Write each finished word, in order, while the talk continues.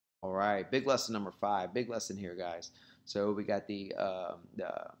All right, big lesson number 5. Big lesson here, guys. So we got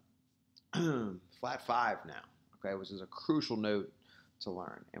flat 5 now, okay, which is a crucial note to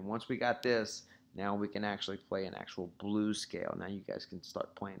learn. And once we got this, now we can actually play an actual blues scale. Now you guys can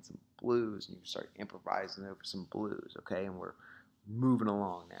start playing some blues and you start improvising over some blues, okay? And we're moving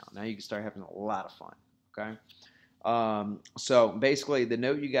along now. Now you can start having a lot of fun, okay? So basically, the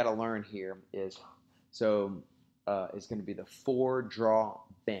note you got to learn here is it's going to be the 4-draw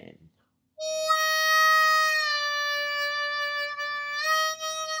bend.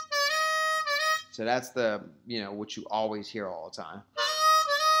 So that's the, what you always hear all the time.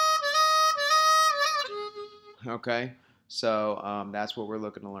 Okay, so that's what we're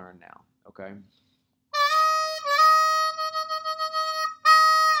looking to learn now. Okay.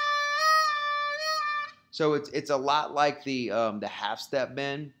 So it's a lot like the half step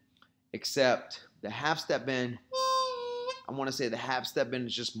bend, except the half step bend. I want to say the half step bend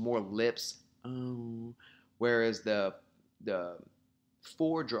is just more lips, whereas the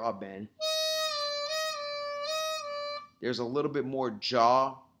 4-draw bend, there's a little bit more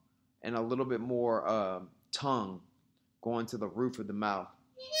jaw and a little bit more tongue going to the roof of the mouth.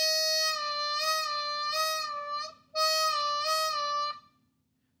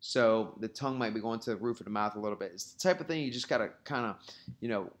 So the tongue might be going to the roof of the mouth a little bit. It's the type of thing you just gotta kind of,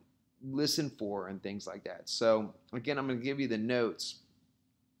 listen for and things like that. So again, I'm gonna give you the notes.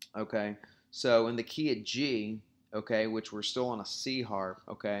 Okay. So in the key of G, okay, which we're still on a C harp,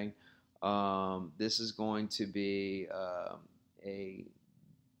 okay. This is going to be a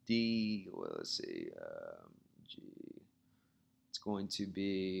D. Well, let's see, G. It's going to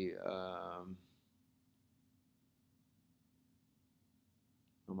be.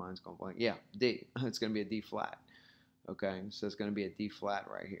 My mind's going blank. Yeah, D. It's going to be a D flat. Okay, so it's going to be a D flat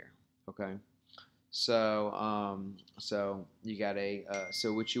right here. Okay, so you got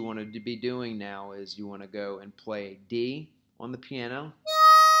so what you want to be doing now is you want to go and play D on the piano.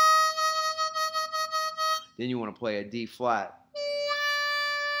 Then you want to play a D flat.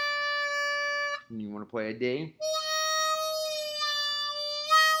 And you want to play a D.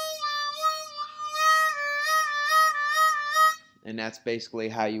 And that's basically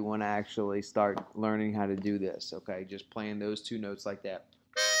how you want to actually start learning how to do this, okay? Just playing those 2 notes like that.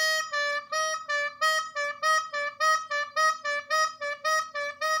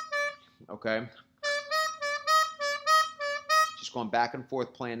 Okay? Just going back and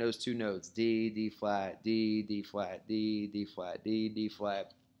forth playing those 2 notes. D, D flat, D, D flat, D, D flat, D, D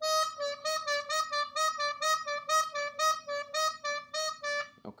flat.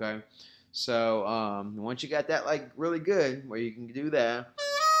 Okay? So once you got that like really good, where you can do that,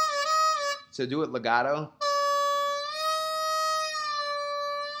 so do it legato.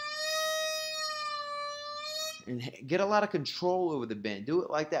 And get a lot of control over the bend. Do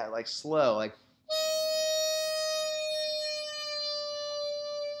it like that, like slow, like.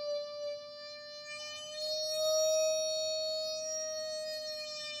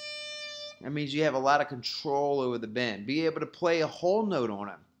 That means you have a lot of control over the bend. Be able to play a whole note on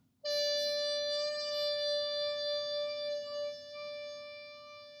it.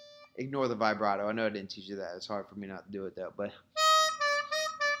 Ignore the vibrato. I know I didn't teach you that. It's hard for me not to do it though, but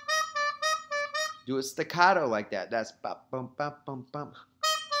do it staccato like that. That's bum bum bum bum bum.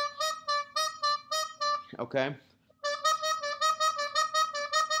 Okay.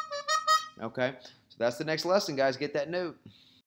 Okay. So that's the next lesson, guys. Get that note.